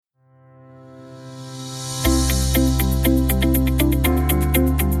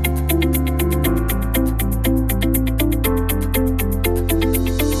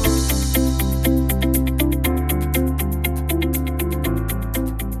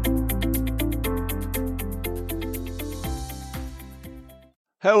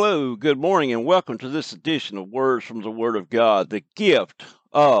Hello, good morning, and welcome to this edition of Words from the Word of God, the gift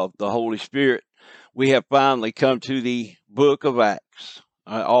of the Holy Spirit. We have finally come to the book of Acts,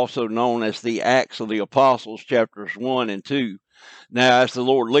 also known as the Acts of the Apostles, chapters 1 and 2. Now, as the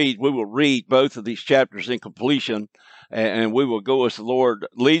Lord leads, we will read both of these chapters in completion, and we will go as the Lord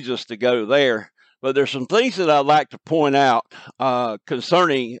leads us to go there. But there's some things that I'd like to point out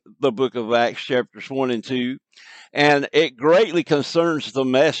concerning the book of Acts, chapters 1 and 2. And it greatly concerns the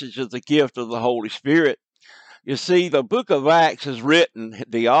message of the gift of the Holy Spirit. You see, the book of Acts is written,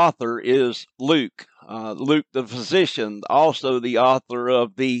 the author is Luke. Luke the physician, also the author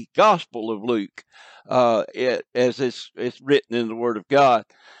of the Gospel of Luke, as it's written in the Word of God.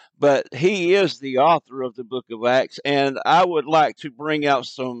 But he is the author of the book of Acts, and I would like to bring out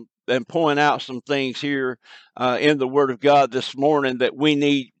some and point out some things here in the Word of God this morning that we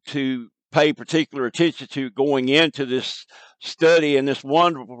need to pay particular attention to going into this study and this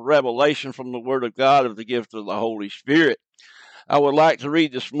wonderful revelation from the Word of God of the gift of the Holy Spirit. I would like to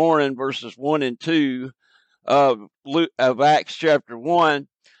read this morning verses 1 and 2 of Acts chapter 1.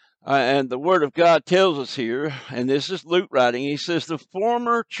 And the Word of God tells us here, and this is Luke writing, he says, "The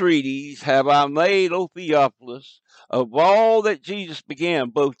former treatise have I made, O Theophilus, of all that Jesus began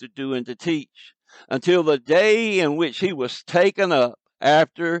both to do and to teach, until the day in which he was taken up,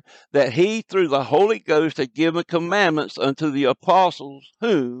 after that he through the Holy Ghost had given commandments unto the apostles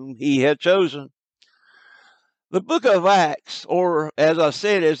whom he had chosen." The book of Acts, or as I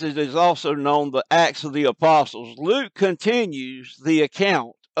said, as it is also known, the Acts of the Apostles, Luke continues the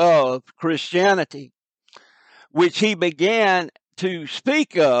account of Christianity, which he began to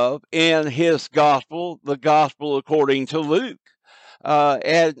speak of in his gospel, the gospel according to Luke.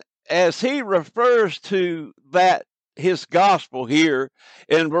 And as he refers to that, his gospel here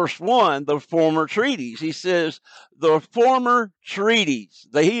in verse 1, the former treatise, he says, the former treatise,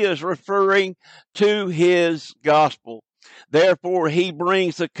 that he is referring to his gospel. Therefore, he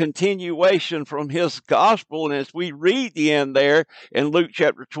brings a continuation from his gospel. And as we read the end there in Luke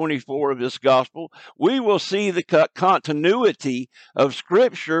chapter 24 of his gospel, we will see the continuity of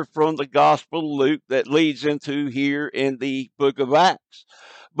scripture from the gospel of Luke that leads into here in the book of Acts.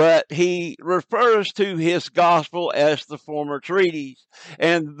 But he refers to his gospel as the former treatise.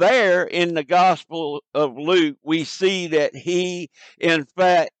 And there in the gospel of Luke, we see that he, in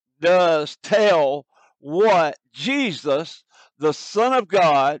fact, does tell what Jesus, the Son of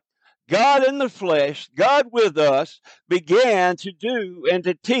God, God in the flesh, God with us, began to do and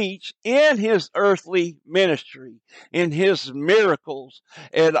to teach in his earthly ministry, in his miracles,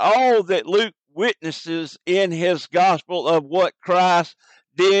 and all that Luke witnesses in his gospel of what Christ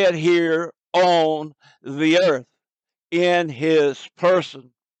did here on the earth in his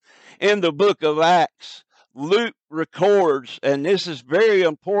person. In the book of Acts, Luke records, and this is very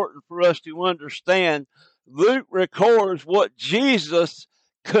important for us to understand, Luke records what Jesus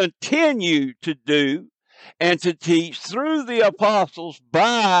continued to do and to teach through the apostles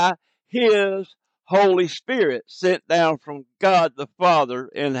by his Holy Spirit sent down from God the Father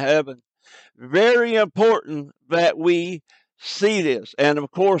in heaven. Very important that we see this. And of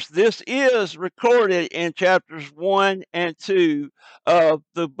course, this is recorded in chapters 1 and 2 of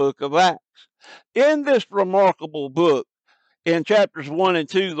the book of Acts. In this remarkable book, in chapters 1 and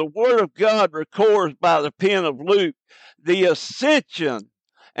 2, the Word of God records by the pen of Luke the ascension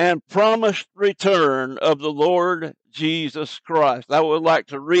and promised return of the Lord Jesus Christ. I would like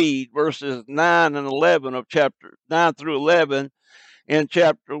to read verses 9 and 11 of chapter 9 through 11 in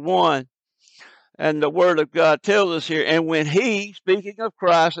chapter 1. And the Word of God tells us here, and when he, speaking of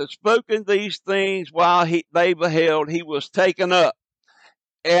Christ, had spoken these things while they beheld, he was taken up,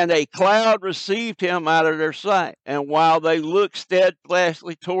 and a cloud received him out of their sight. And while they looked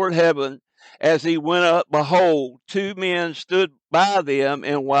steadfastly toward heaven, as he went up, behold, two men stood by them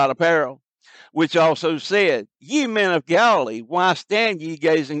in white apparel, which also said, Ye men of Galilee, why stand ye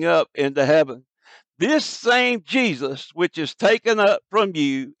gazing up into heaven? This same Jesus, which is taken up from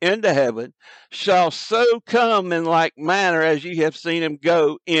you into heaven, shall so come in like manner as ye have seen him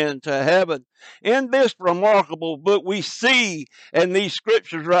go into heaven. In this remarkable book, we see, in these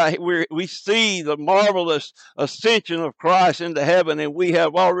scriptures right here, we see the marvelous ascension of Christ into heaven, and we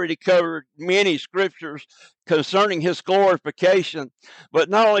have already covered many scriptures concerning his glorification. But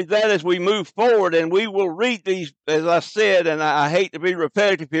not only that, as we move forward, and we will read these, as I said, and I hate to be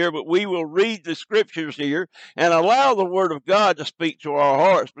repetitive here, but we will read the scriptures here and allow the Word of God to speak to our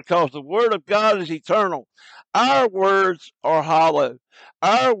hearts, because the Word of God is eternal. Our words are hollow.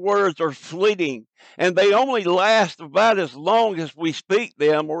 Our words are fleeting, and they only last about as long as we speak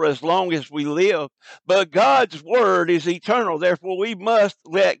them or as long as we live. But God's word is eternal. Therefore, we must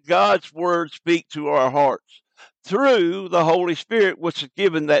let God's word speak to our hearts through the Holy Spirit, which is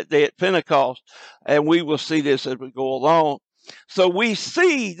given that day at Pentecost. And we will see this as we go along. So we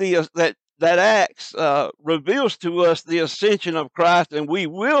see that Acts reveals to us the ascension of Christ, and we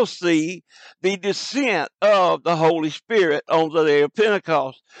will see the descent of the Holy Spirit on the day of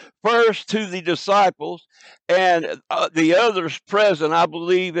Pentecost. First to the disciples and the others present. I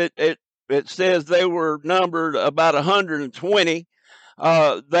believe it says they were numbered about 120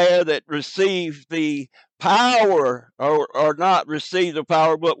 there that received the power, or not received the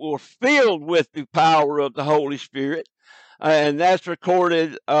power, but were filled with the power of the Holy Spirit. And that's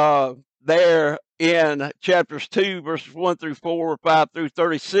recorded there in chapters 2, verses 1 through 4, 5 through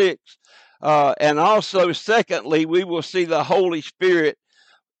 36. And also, secondly, we will see the Holy Spirit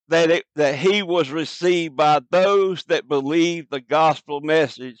that he was received by those that believed the gospel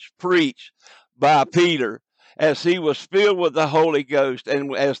message preached by Peter, as he was filled with the Holy Ghost.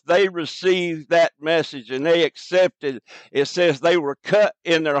 And as they received that message and they accepted, it says they were cut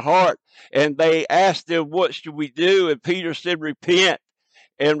in their heart, and they asked him, what should we do? And Peter said, repent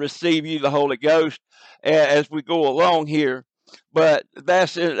and receive you the Holy Ghost, as we go along here. But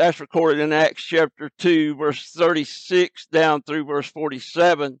that's recorded in Acts chapter 2, verse 36 down through verse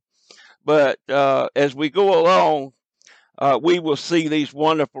 47. But as we go along, we will see these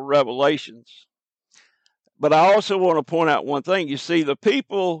wonderful revelations. But I also want to point out one thing. You see, the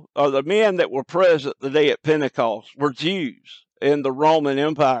people, or the men that were present the day at Pentecost, were Jews in the Roman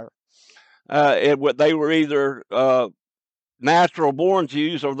Empire. They were either natural-born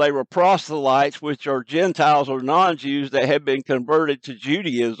Jews, or they were proselytes, which are Gentiles or non-Jews that had been converted to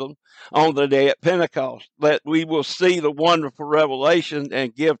Judaism on the day at Pentecost. That we will see the wonderful revelation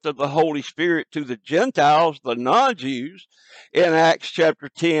and gift of the Holy Spirit to the Gentiles, the non-Jews, in Acts chapter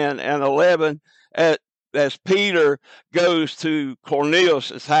 10 and 11, as Peter goes to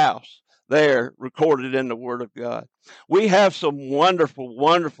Cornelius' house, there recorded in the Word of God. We have some wonderful,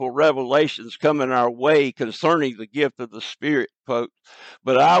 wonderful revelations coming our way concerning the gift of the Spirit, folks.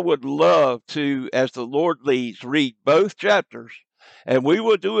 But I would love to, as the Lord leads, read both chapters, and we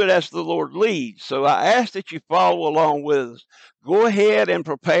will do it as the Lord leads. So I ask that you follow along with us. Go ahead and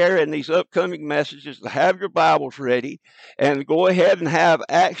prepare in these upcoming messages to have your Bibles ready, and go ahead and have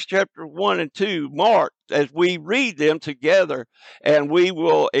Acts chapter 1 and 2 marked as we read them together, and we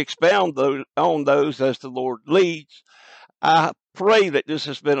will expound on those as the Lord leads. I pray that this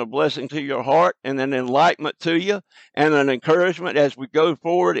has been a blessing to your heart and an enlightenment to you and an encouragement as we go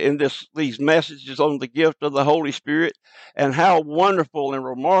forward in these messages on the gift of the Holy Spirit, and how wonderful and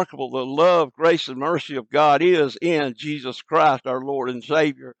remarkable the love, grace, and mercy of God is in Jesus Christ, our Lord and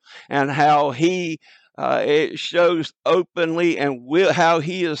Savior, and how he it shows openly, and how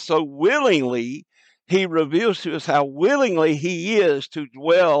he is so willingly, he reveals to us how willingly he is to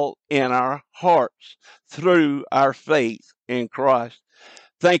dwell in our hearts through our faith in Christ.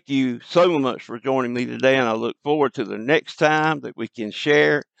 Thank you so much for joining me today, and I look forward to the next time that we can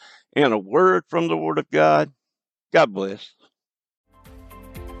share in a word from the Word of God. God bless.